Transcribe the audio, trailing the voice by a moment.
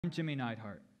I'm Jimmy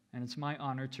Neidhart, and it's my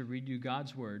honor to read you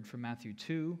God's word from Matthew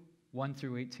 2, 1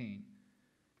 through 18.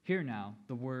 Hear now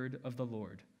the word of the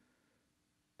Lord.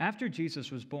 After Jesus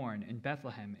was born in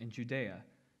Bethlehem in Judea,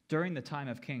 during the time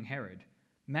of King Herod,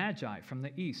 Magi from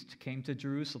the east came to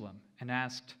Jerusalem and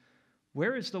asked,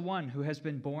 "Where is the one who has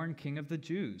been born King of the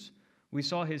Jews? We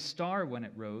saw his star when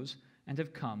it rose and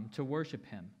have come to worship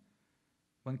him."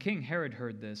 When King Herod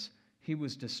heard this, he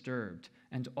was disturbed,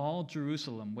 and all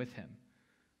Jerusalem with him.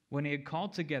 When he had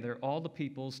called together all the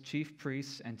people's chief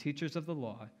priests and teachers of the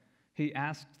law, he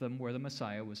asked them where the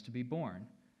Messiah was to be born.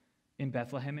 "In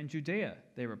Bethlehem in Judea,"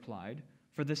 they replied,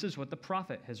 "for this is what the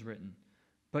prophet has written.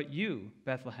 But you,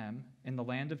 Bethlehem, in the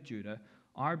land of Judah,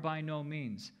 are by no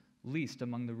means least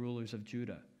among the rulers of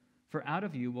Judah, for out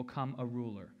of you will come a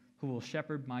ruler who will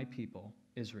shepherd my people,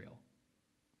 Israel."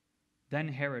 Then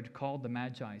Herod called the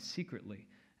Magi secretly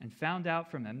and found out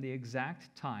from them the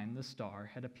exact time the star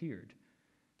had appeared.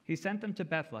 He sent them to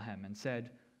Bethlehem and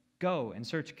said, "Go and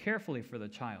search carefully for the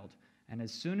child, and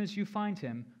as soon as you find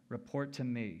him, report to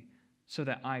me, so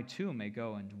that I too may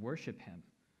go and worship him."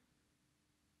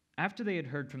 After they had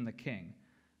heard from the king,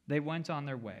 they went on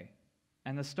their way,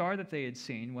 and the star that they had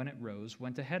seen when it rose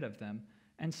went ahead of them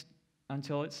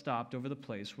until it stopped over the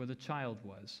place where the child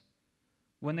was.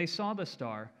 When they saw the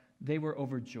star, they were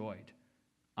overjoyed.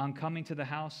 On coming to the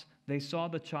house, they saw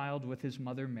the child with his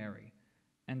mother Mary,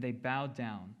 and they bowed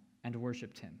down and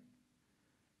worshipped him.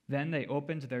 Then they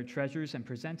opened their treasures and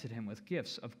presented him with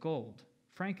gifts of gold,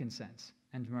 frankincense,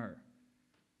 and myrrh.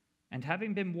 And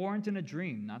having been warned in a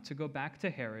dream not to go back to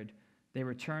Herod, they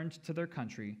returned to their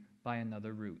country by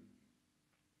another route.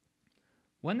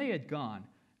 When they had gone,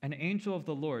 an angel of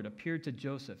the Lord appeared to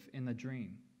Joseph in the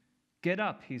dream. "Get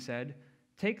up," he said,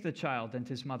 "take the child and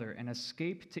his mother and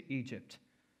escape to Egypt.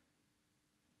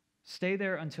 Stay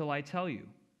there until I tell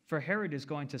you, for Herod is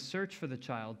going to search for the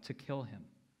child to kill him."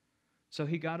 So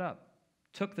he got up,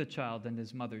 took the child and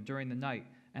his mother during the night,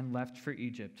 and left for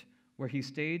Egypt, where he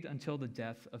stayed until the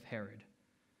death of Herod.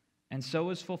 And so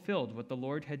was fulfilled what the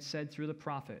Lord had said through the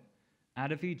prophet,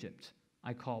 "Out of Egypt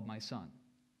I called my son."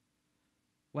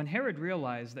 When Herod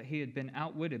realized that he had been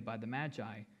outwitted by the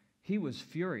Magi, he was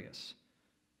furious,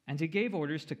 and he gave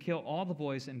orders to kill all the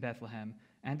boys in Bethlehem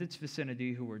and its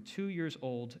vicinity who were 2 years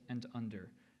old and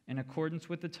under, in accordance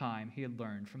with the time he had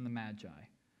learned from the Magi.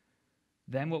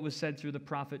 Then what was said through the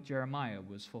prophet Jeremiah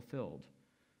was fulfilled.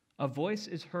 "A voice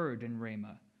is heard in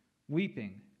Ramah,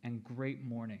 weeping and great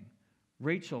mourning,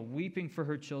 Rachel weeping for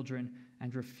her children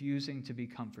and refusing to be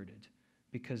comforted,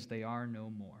 because they are no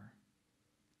more."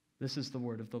 This is the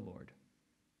word of the Lord.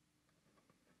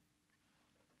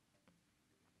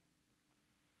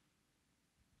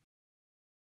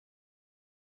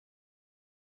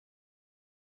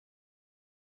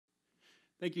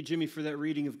 Thank you, Jimmy, for that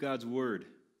reading of God's Word.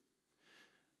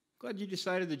 Glad you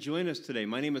decided to join us today.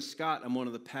 My name is Scott. I'm one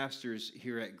of the pastors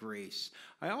here at Grace.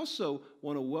 I also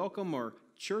want to welcome our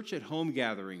church at home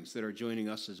gatherings that are joining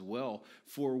us as well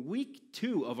for week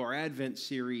 2 of our Advent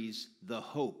series, The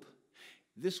Hope.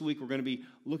 This week we're going to be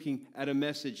looking at a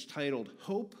message titled,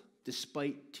 "Hope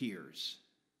Despite Tears."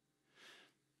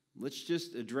 Let's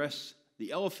just address the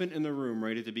elephant in the room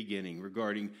right at the beginning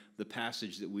regarding the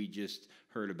passage that we just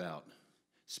heard about.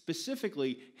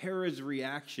 Specifically, Herod's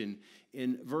reaction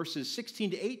in verses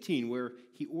 16 to 18, where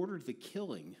he ordered the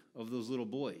killing of those little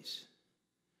boys.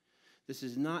 This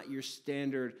is not your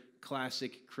standard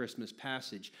classic Christmas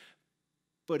passage,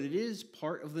 but it is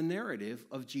part of the narrative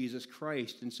of Jesus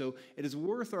Christ, and so it is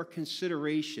worth our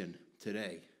consideration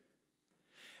today.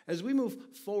 As we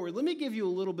move forward, let me give you a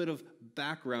little bit of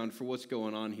background for what's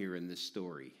going on here in this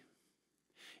story.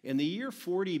 In the year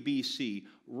 40 BC,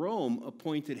 Rome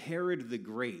appointed Herod the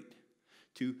Great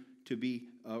to be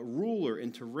a ruler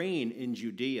and to reign in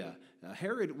Judea.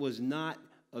 Herod was not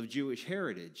of Jewish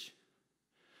heritage,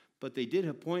 but they did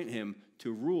appoint him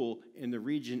to rule in the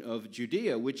region of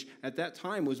Judea, which at that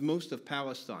time was most of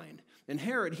Palestine. And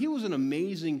Herod, he was an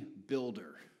amazing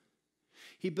builder.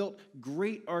 He built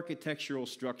great architectural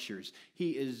structures.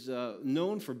 He is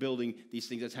known for building these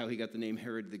things. That's how he got the name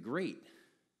Herod the Great.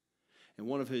 And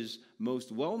one of his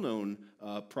most well-known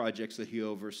projects that he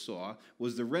oversaw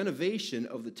was the renovation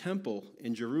of the temple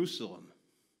in Jerusalem.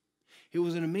 He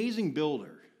was an amazing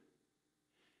builder,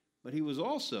 but he was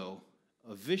also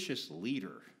a vicious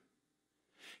leader.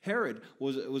 Herod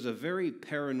was a very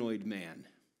paranoid man,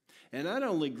 and that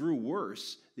only grew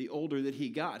worse the older that he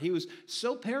got. He was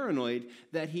so paranoid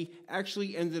that he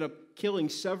actually ended up killing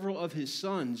several of his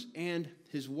sons and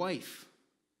his wife.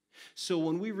 So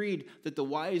when we read that the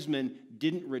wise men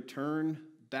didn't return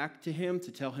back to him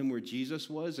to tell him where Jesus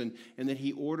was, and that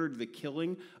he ordered the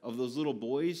killing of those little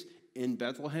boys in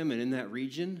Bethlehem and in that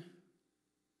region,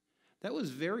 that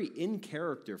was very in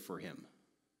character for him.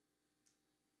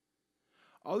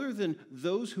 Other than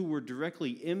those who were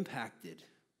directly impacted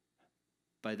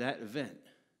by that event,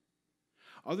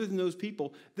 other than those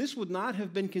people, this would not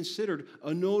have been considered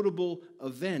a notable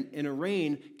event in a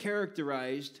reign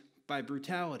characterized by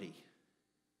brutality.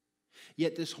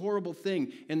 Yet this horrible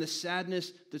thing and the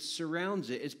sadness that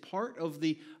surrounds it is part of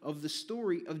the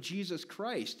story of Jesus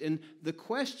Christ. And the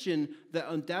question that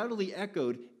undoubtedly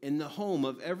echoed in the home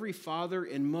of every father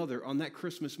and mother on that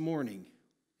Christmas morning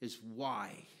is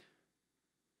why?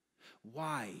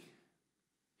 Why?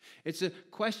 It's a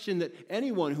question that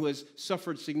anyone who has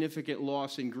suffered significant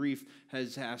loss and grief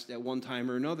has asked at one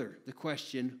time or another. The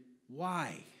question,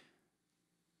 why?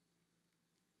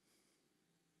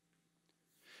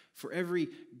 For every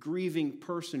grieving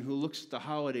person who looks at the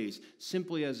holidays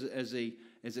simply as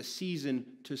a season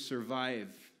to survive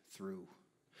through,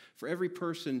 for every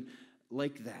person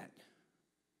like that,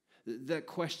 that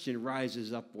question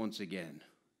rises up once again.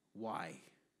 Why?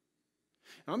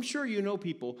 I'm sure you know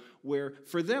people where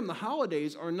for them the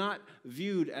holidays are not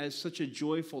viewed as such a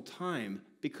joyful time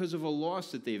because of a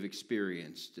loss that they've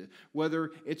experienced,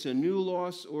 whether it's a new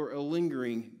loss or a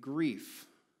lingering grief.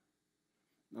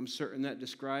 I'm certain that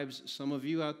describes some of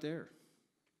you out there.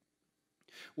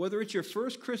 Whether it's your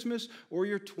first Christmas or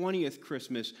your 20th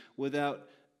Christmas without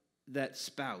that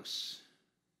spouse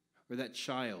or that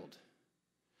child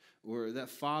or that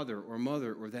father or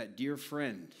mother or that dear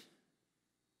friend,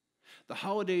 the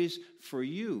holidays for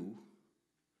you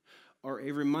are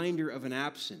a reminder of an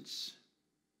absence.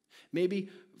 Maybe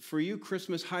for you,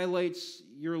 Christmas highlights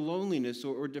your loneliness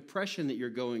or depression that you're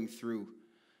going through,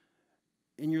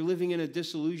 and you're living in a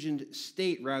disillusioned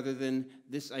state rather than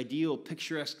this ideal,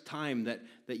 picturesque time that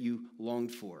you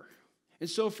longed for. And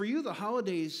so for you, the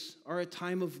holidays are a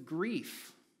time of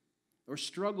grief or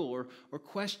struggle or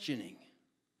questioning,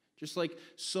 just like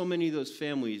so many of those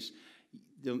families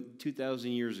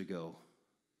 2,000 years ago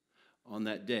on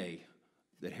that day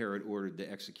that Herod ordered the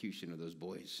execution of those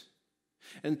boys.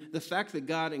 And the fact that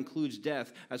God includes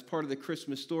death as part of the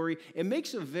Christmas story, it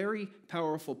makes a very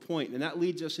powerful point, and that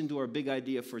leads us into our big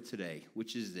idea for today,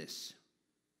 which is this: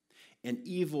 an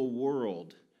evil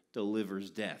world delivers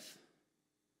death.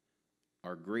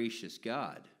 Our gracious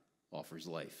God offers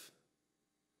life.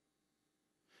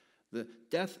 The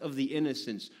death of the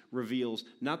innocents reveals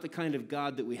not the kind of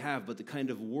God that we have, but the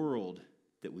kind of world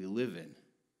that we live in.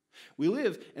 We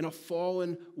live in a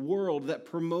fallen world that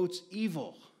promotes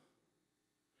evil.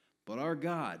 But our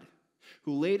God,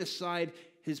 who laid aside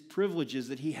his privileges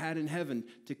that he had in heaven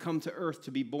to come to earth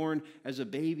to be born as a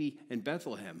baby in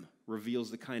Bethlehem,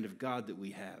 reveals the kind of God that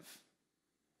we have.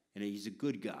 And he's a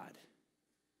good God.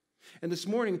 And this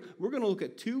morning, we're going to look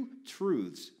at two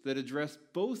truths that address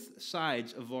both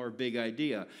sides of our big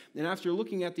idea. And after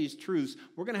looking at these truths,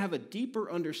 we're going to have a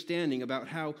deeper understanding about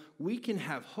how we can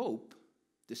have hope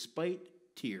despite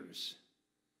tears.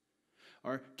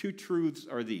 Our two truths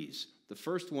are these. The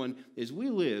first one is we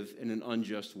live in an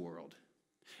unjust world.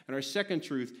 And our second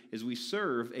truth is we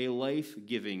serve a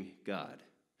life-giving God.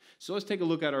 So let's take a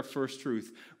look at our first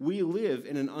truth. We live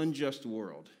in an unjust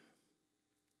world.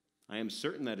 I am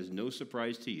certain that is no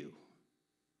surprise to you.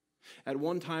 At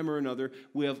one time or another,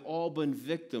 we have all been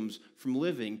victims from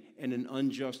living in an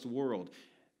unjust world.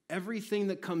 Everything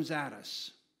that comes at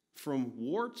us, from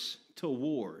warts to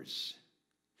wars,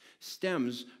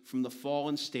 stems from the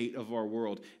fallen state of our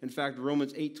world. In fact,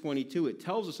 Romans 8:22, it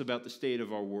tells us about the state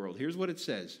of our world. Here's what it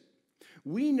says.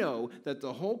 We know that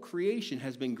the whole creation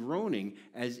has been groaning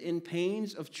as in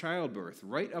pains of childbirth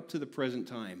right up to the present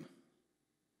time.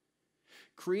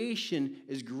 Creation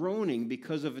is groaning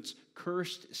because of its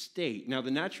cursed state. Now,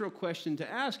 the natural question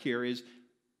to ask here is,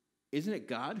 isn't it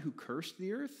God who cursed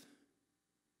the earth?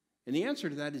 And the answer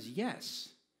to that is yes.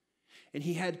 And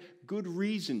he had good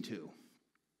reason to.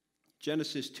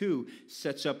 Genesis 2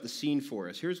 sets up the scene for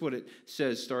us. Here's what it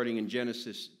says starting in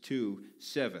Genesis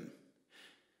 2:7.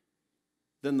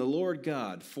 Then the Lord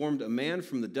God formed a man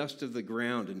from the dust of the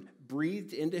ground and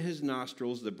breathed into his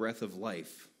nostrils the breath of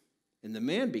life. And the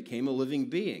man became a living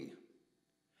being.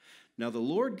 Now the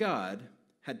Lord God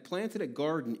had planted a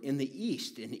garden in the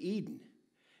east in Eden,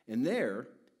 and there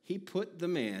he put the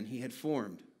man he had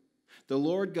formed. The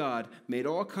Lord God made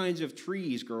all kinds of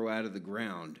trees grow out of the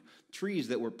ground, trees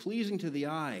that were pleasing to the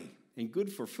eye and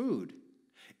good for food.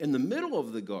 In the middle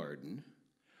of the garden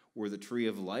were the tree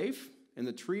of life and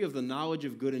the tree of the knowledge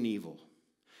of good and evil.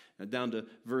 Now down to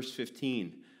verse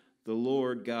 15. The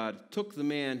Lord God took the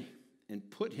man and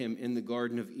put him in the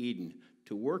Garden of Eden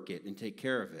to work it and take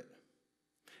care of it.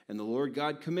 And the Lord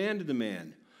God commanded the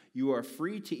man, "You are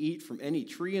free to eat from any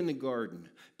tree in the garden,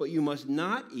 but you must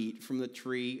not eat from the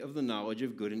tree of the knowledge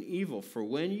of good and evil, for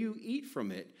when you eat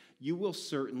from it, you will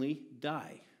certainly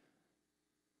die."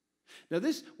 Now,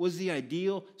 this was the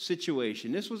ideal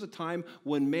situation. This was a time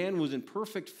when man was in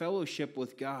perfect fellowship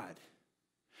with God.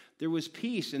 There was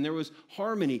peace and there was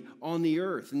harmony on the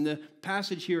earth. In the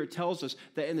passage here, it tells us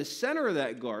that in the center of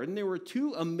that garden, there were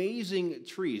two amazing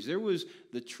trees. There was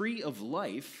the tree of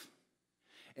life,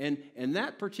 and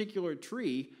that particular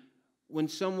tree, when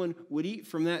someone would eat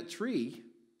from that tree,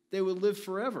 they would live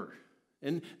forever.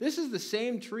 And this is the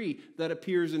same tree that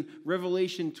appears in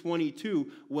Revelation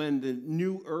 22 when the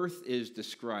new earth is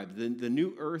described. The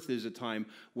new earth is a time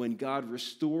when God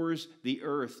restores the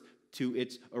earth to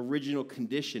its original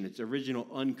condition, its original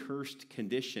uncursed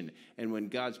condition, and when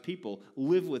God's people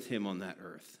live with him on that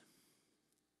earth.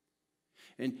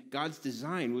 And God's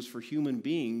design was for human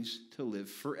beings to live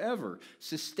forever,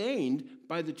 sustained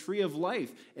by the tree of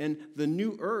life. And the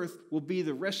new earth will be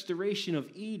the restoration of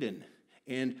Eden,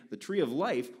 and the tree of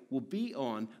life will be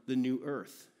on the new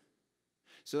earth.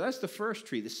 So that's the first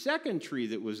tree. The second tree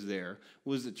that was there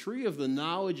was the tree of the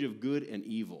knowledge of good and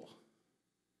evil.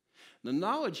 The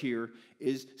knowledge here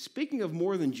is speaking of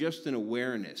more than just an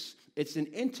awareness. It's an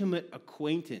intimate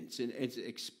acquaintance, and it's an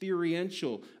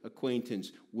experiential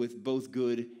acquaintance with both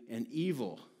good and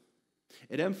evil.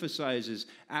 It emphasizes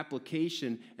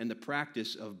application and the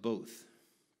practice of both.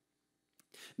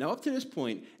 Now, up to this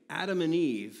point, Adam and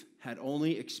Eve had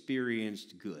only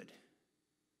experienced good.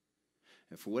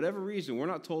 And for whatever reason, we're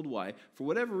not told why, for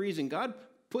whatever reason, God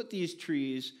put these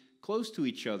trees close to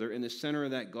each other in the center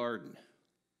of that garden.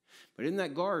 But in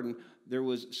that garden, there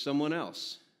was someone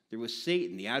else. There was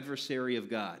Satan, the adversary of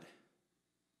God.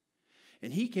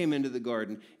 And he came into the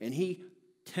garden, and he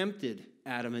tempted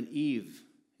Adam and Eve,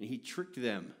 and he tricked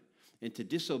them into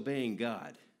disobeying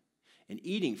God and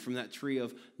eating from that tree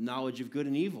of knowledge of good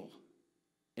and evil.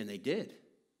 And they did.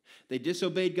 They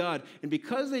disobeyed God, and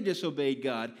because they disobeyed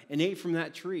God and ate from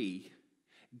that tree,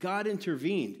 God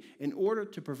intervened in order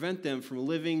to prevent them from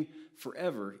living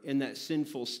forever in that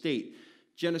sinful state.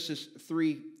 Genesis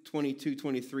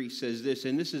 3:22-23 says this,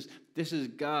 and this is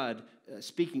God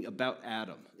speaking about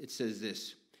Adam. It says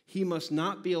this: "He must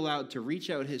not be allowed to reach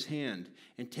out his hand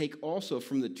and take also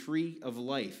from the tree of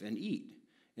life and eat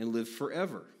and live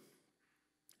forever.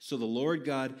 So the Lord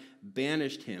God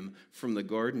banished him from the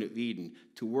Garden of Eden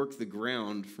to work the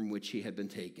ground from which he had been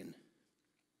taken."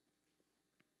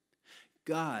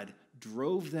 God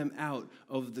drove them out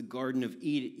of the Garden of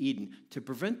Eden to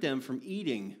prevent them from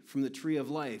eating from the tree of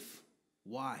life.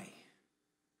 Why?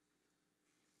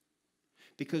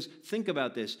 Because think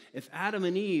about this. If Adam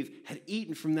and Eve had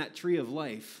eaten from that tree of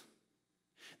life,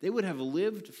 they would have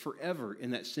lived forever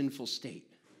in that sinful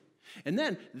state. And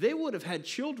then they would have had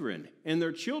children, and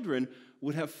their children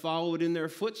would have followed in their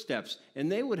footsteps,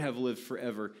 and they would have lived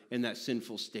forever in that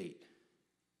sinful state.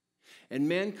 And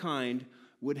mankind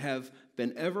would have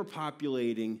been ever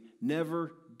populating,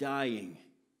 never dying,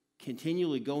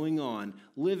 continually going on,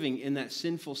 living in that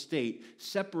sinful state,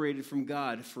 separated from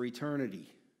God for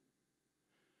eternity.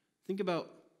 Think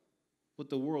about what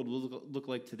the world will look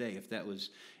like today if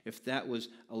that was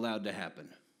allowed to happen.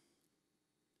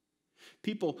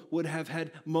 People would have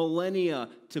had millennia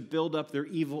to build up their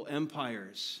evil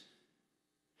empires.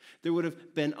 There would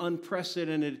have been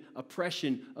unprecedented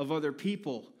oppression of other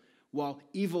people, while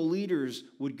evil leaders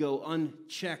would go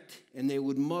unchecked and they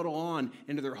would muddle on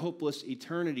into their hopeless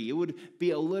eternity. It would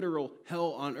be a literal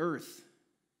hell on earth.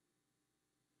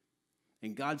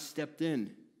 And God stepped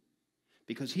in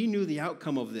because he knew the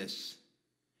outcome of this.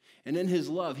 And in his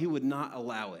love, he would not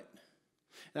allow it.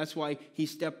 That's why he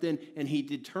stepped in and he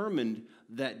determined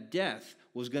that death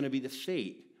was going to be the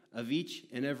fate of each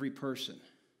and every person.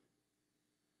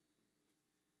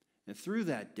 And through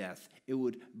that death, it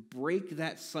would break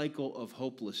that cycle of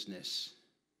hopelessness.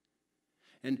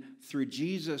 And through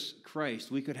Jesus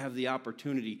Christ, we could have the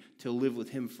opportunity to live with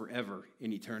him forever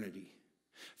in eternity.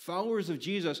 Followers of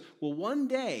Jesus will one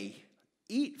day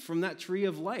eat from that tree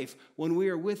of life when we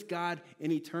are with God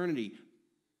in eternity.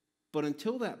 But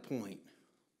until that point,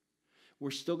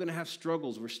 we're still going to have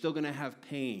struggles. We're still going to have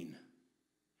pain.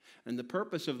 And the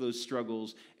purpose of those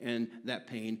struggles and that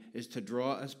pain is to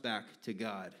draw us back to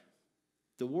God.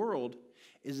 The world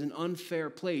is an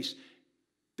unfair place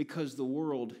because the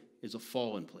world is a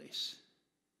fallen place.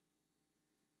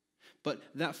 But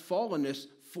that fallenness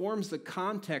forms the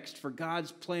context for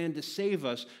God's plan to save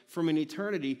us from an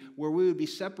eternity where we would be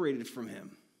separated from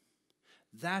him.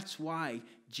 That's why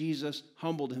Jesus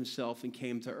humbled himself and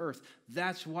came to earth.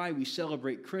 That's why we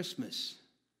celebrate Christmas.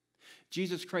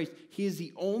 Jesus Christ, he is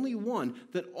the only one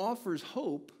that offers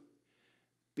hope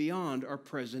beyond our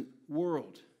present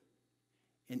world.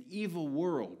 An evil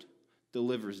world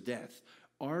delivers death.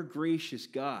 Our gracious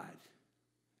God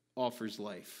offers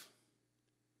life.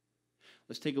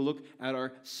 Let's take a look at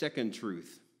our second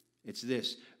truth. It's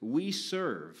this: we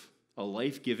serve a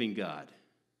life-giving God.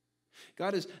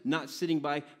 God is not sitting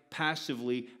by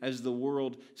passively as the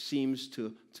world seems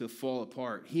to fall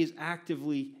apart. He is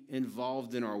actively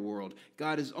involved in our world.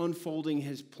 God is unfolding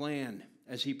his plan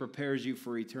as he prepares you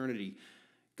for eternity.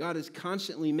 God is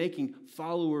constantly making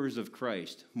followers of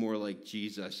Christ more like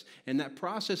Jesus. And that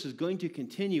process is going to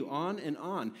continue on and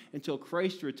on until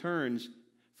Christ returns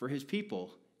for his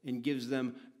people and gives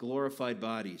them glorified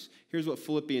bodies. Here's what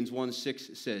Philippians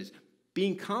 1:6 says: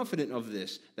 being confident of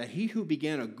this, that he who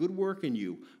began a good work in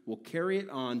you will carry it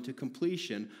on to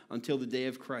completion until the day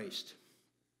of Christ.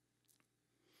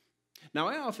 Now,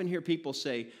 I often hear people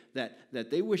say that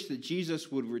they wish that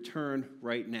Jesus would return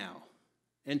right now.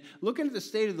 And looking at the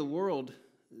state of the world,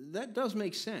 that does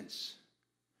make sense.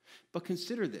 But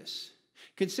consider this.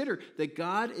 Consider that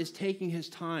God is taking his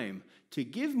time to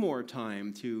give more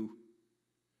time to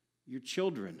your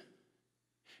children,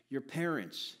 your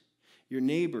parents, your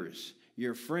neighbors,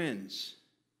 your friends,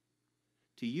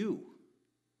 to you,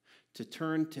 to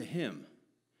turn to him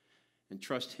and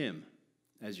trust him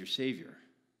as your Savior.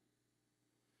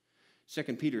 2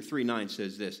 Peter 3:9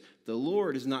 says this: the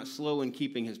Lord is not slow in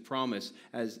keeping his promise,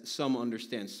 as some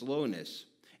understand slowness.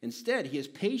 Instead, he is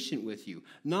patient with you,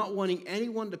 not wanting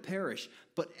anyone to perish,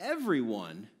 but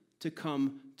everyone to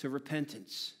come to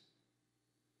repentance.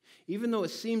 Even though it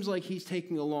seems like he's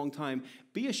taking a long time,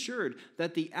 be assured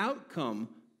that the outcome,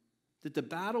 that the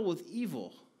battle with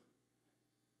evil,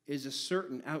 is a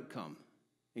certain outcome.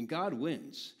 And God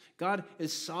wins. God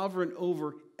is sovereign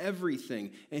over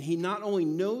everything. And he not only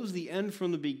knows the end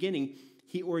from the beginning,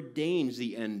 he ordains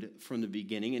the end from the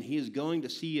beginning, and he is going to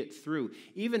see it through.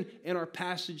 Even in our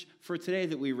passage for today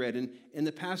that we read, in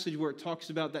the passage where it talks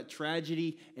about that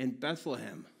tragedy in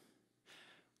Bethlehem,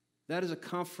 that is a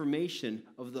confirmation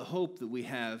of the hope that we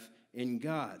have in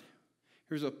God.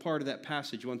 Here's a part of that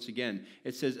passage once again.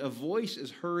 It says, a voice is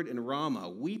heard in Ramah,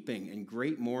 weeping in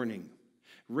great mourning.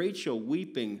 Rachel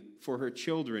weeping for her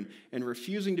children and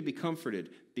refusing to be comforted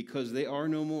because they are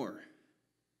no more.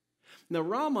 Now,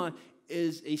 Ramah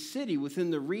is a city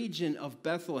within the region of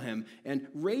Bethlehem, and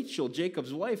Rachel,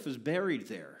 Jacob's wife, is buried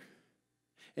there.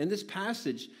 And this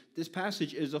passage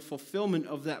is a fulfillment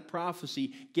of that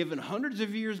prophecy given hundreds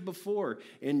of years before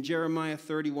in Jeremiah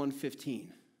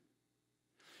 31:15.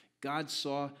 God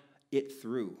saw it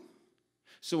through.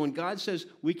 So when God says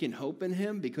we can hope in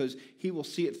him because he will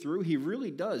see it through, he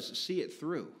really does see it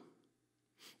through.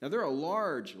 Now, there are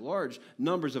large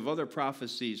numbers of other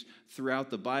prophecies throughout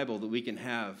the Bible that we can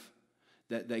have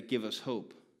that give us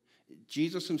hope.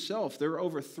 Jesus himself, there are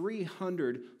over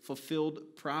 300 fulfilled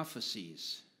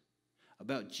prophecies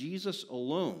about Jesus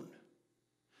alone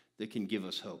that can give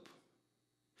us hope.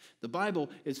 The Bible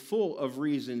is full of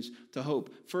reasons to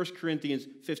hope. 1 Corinthians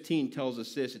 15 tells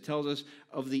us this. It tells us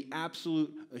of the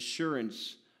absolute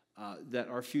assurance that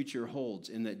our future holds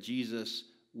and that Jesus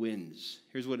wins.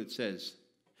 Here's what it says.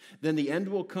 Then the end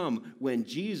will come when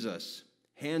Jesus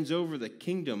hands over the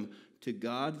kingdom to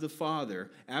God the Father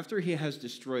after he has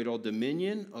destroyed all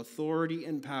dominion, authority,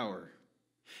 and power.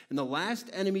 And the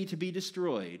last enemy to be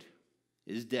destroyed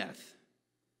is death.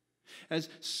 As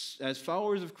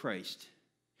followers of Christ,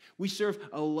 we serve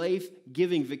a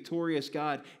life-giving, victorious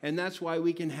God, and that's why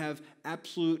we can have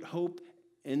absolute hope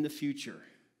in the future.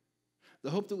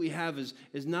 The hope that we have is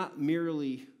not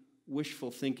merely wishful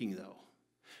thinking, though.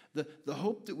 The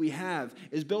hope that we have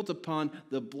is built upon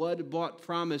the blood-bought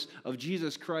promise of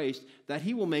Jesus Christ that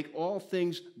he will make all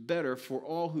things better for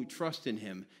all who trust in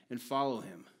him and follow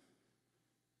him.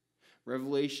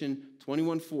 Revelation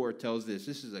 21:4 tells this.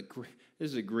 This is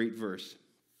a great verse.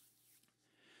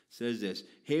 It says this: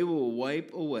 he will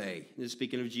wipe away, this is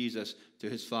speaking of Jesus to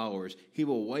his followers, he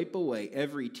will wipe away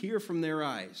every tear from their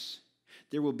eyes.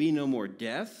 There will be no more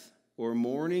death or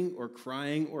mourning or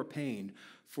crying or pain,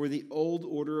 for the old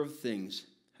order of things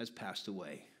has passed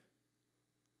away.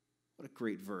 What a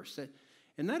great verse.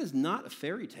 And that is not a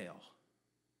fairy tale.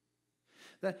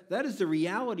 That is the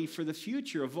reality for the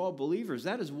future of all believers.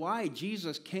 That is why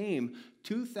Jesus came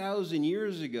 2,000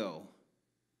 years ago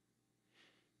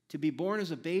to be born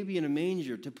as a baby in a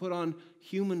manger, to put on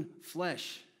human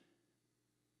flesh,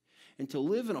 and to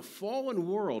live in a fallen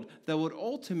world that would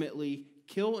ultimately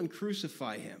kill and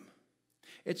crucify him.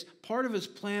 It's part of his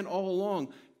plan all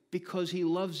along because he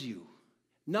loves you.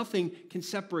 Nothing can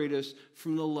separate us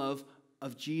from the love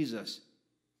of Jesus.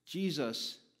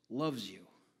 Jesus loves you.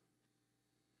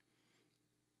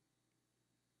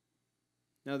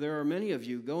 Now, there are many of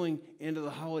you going into the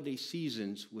holiday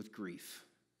seasons with grief.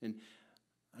 And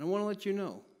I want to let you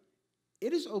know,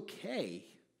 it is okay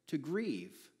to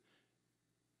grieve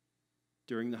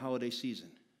during the holiday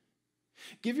season.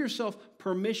 Give yourself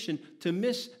permission to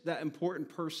miss that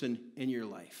important person in your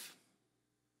life.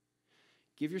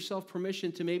 Give yourself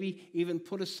permission to maybe even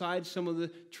put aside some of the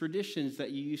traditions that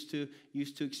you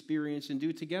used to experience and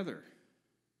do together.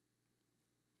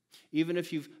 Even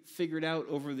if you've figured out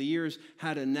over the years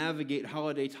how to navigate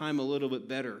holiday time a little bit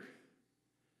better,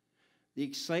 the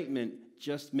excitement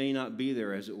just may not be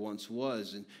there as it once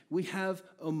was. And we have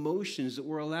emotions that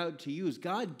we're allowed to use.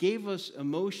 God gave us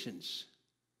emotions,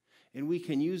 and we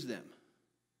can use them.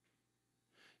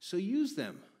 So use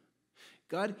them.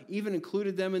 God even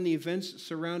included them in the events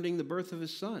surrounding the birth of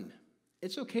his son.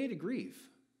 It's okay to grieve,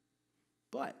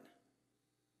 but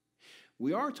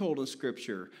we are told in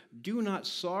Scripture, do not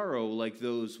sorrow like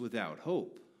those without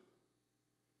hope.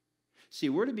 See,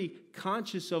 we're to be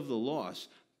conscious of the loss,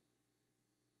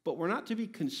 but we're not to be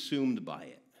consumed by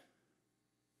it.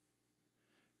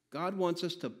 God wants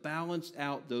us to balance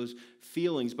out those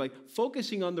feelings by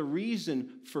focusing on the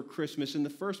reason for Christmas in the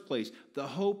first place, the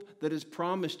hope that is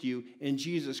promised you in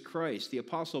Jesus Christ. The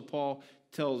Apostle Paul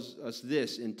tells us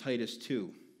this in Titus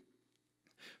 2.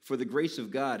 For the grace of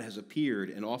God has appeared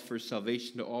and offers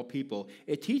salvation to all people.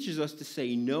 It teaches us to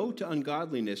say no to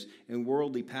ungodliness and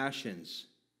worldly passions,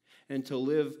 and to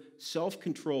live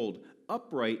self-controlled,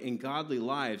 upright, and godly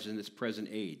lives in this present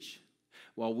age.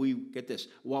 While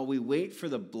we wait for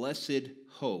the blessed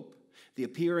hope, the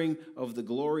appearing of the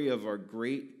glory of our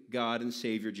great God and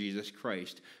Savior Jesus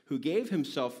Christ, who gave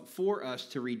himself for us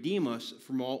to redeem us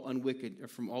from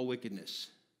all wickedness.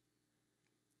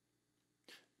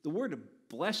 The word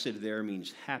blessed there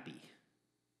means happy.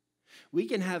 We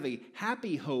can have a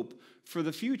happy hope for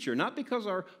the future, not because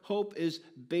our hope is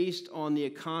based on the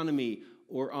economy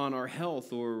or on our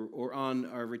health or on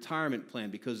our retirement plan,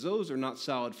 because those are not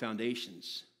solid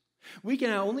foundations. We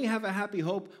can only have a happy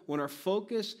hope when our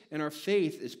focus and our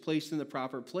faith is placed in the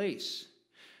proper place.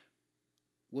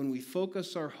 When we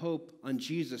focus our hope on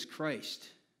Jesus Christ,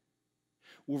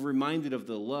 we're reminded of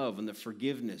the love and the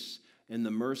forgiveness and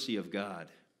the mercy of God.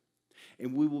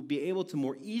 And we will be able to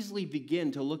more easily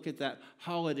begin to look at that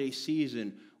holiday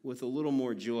season with a little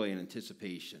more joy and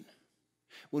anticipation.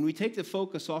 When we take the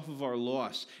focus off of our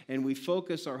loss and we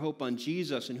focus our hope on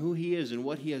Jesus and who he is and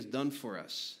what he has done for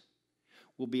us,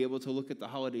 we'll be able to look at the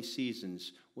holiday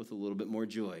seasons with a little bit more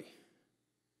joy.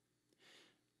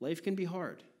 Life can be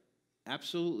hard.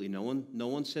 Absolutely. No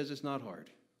one says it's not hard.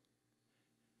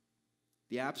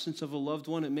 The absence of a loved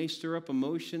one, it may stir up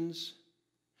emotions.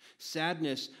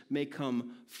 Sadness may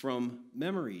come from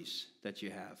memories that you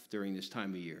have during this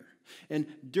time of year. And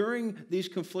during these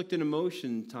conflicted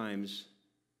emotion times,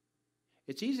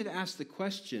 it's easy to ask the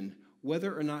question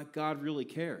whether or not God really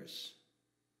cares.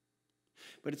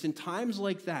 But it's in times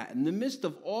like that, in the midst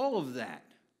of all of that,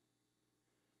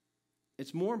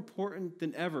 it's more important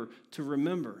than ever to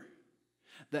remember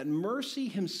that mercy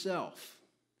himself,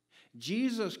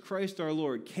 Jesus Christ our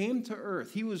Lord, came to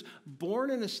earth. He was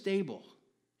born in a stable.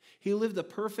 He lived a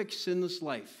perfect, sinless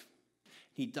life.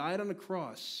 He died on a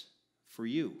cross for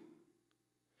you.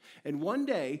 And one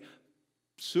day,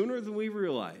 sooner than we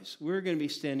realize, we're going to be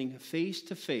standing face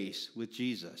to face with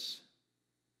Jesus.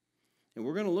 And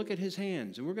we're going to look at his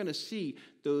hands, and we're going to see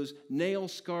those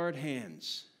nail-scarred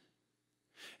hands.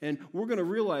 And we're going to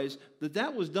realize that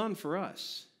that was done for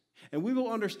us. And we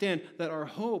will understand that our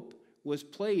hope was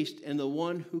placed in the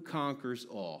one who conquers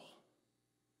all.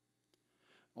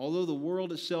 Although the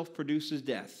world itself produces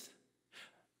death,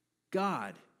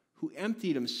 God, who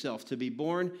emptied himself to be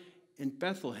born in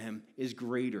Bethlehem, is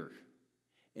greater,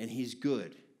 and he's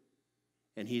good,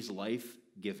 and he's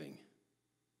life-giving.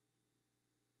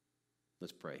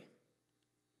 Let's pray.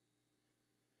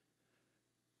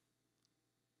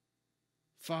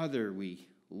 Father, we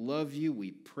love you,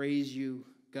 we praise you,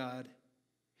 God.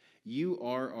 You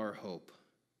are our hope.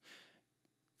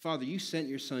 Father, you sent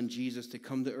your son Jesus to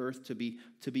come to earth to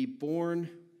be born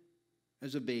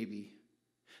as a baby,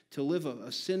 to live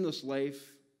a sinless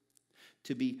life,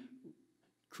 to be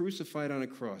crucified on a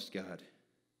cross, God,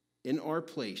 in our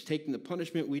place, taking the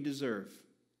punishment we deserve.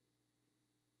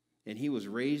 And he was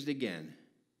raised again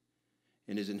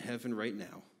and is in heaven right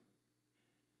now.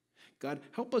 God,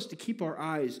 help us to keep our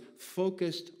eyes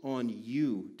focused on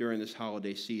you during this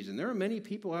holiday season. There are many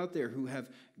people out there who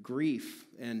have grief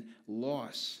and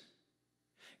loss.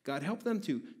 God, help them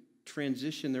to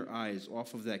transition their eyes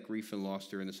off of that grief and loss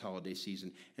during this holiday season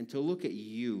and to look at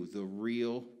you, the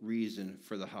real reason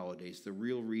for the holidays, the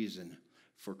real reason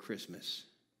for Christmas.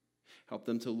 Help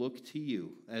them to look to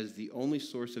you as the only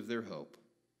source of their hope.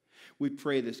 We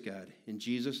pray this, God, in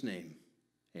Jesus' name,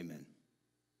 amen.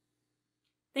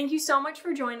 Thank you so much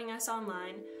for joining us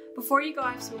online. Before you go,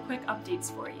 I have some quick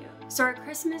updates for you. So our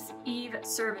Christmas Eve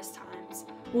service times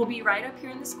will be right up here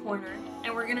in this corner,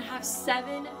 and we're gonna have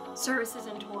 7 services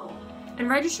in total. And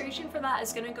registration for that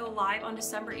is gonna go live on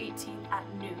December 18th at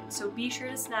noon. So be sure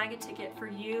to snag a ticket for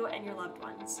you and your loved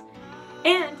ones.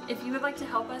 And if you would like to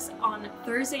help us on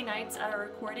Thursday nights at our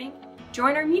recording,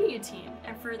 join our media team.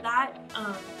 And for that,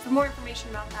 for more information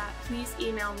about that, please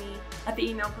email me at the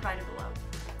email provided below.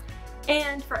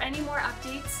 And for any more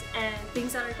updates and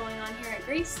things that are going on here at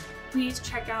Grace, please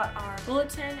check out our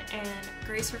bulletin and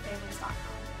graceforfamilies.com.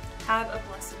 Have a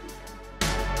blessed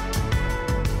weekend.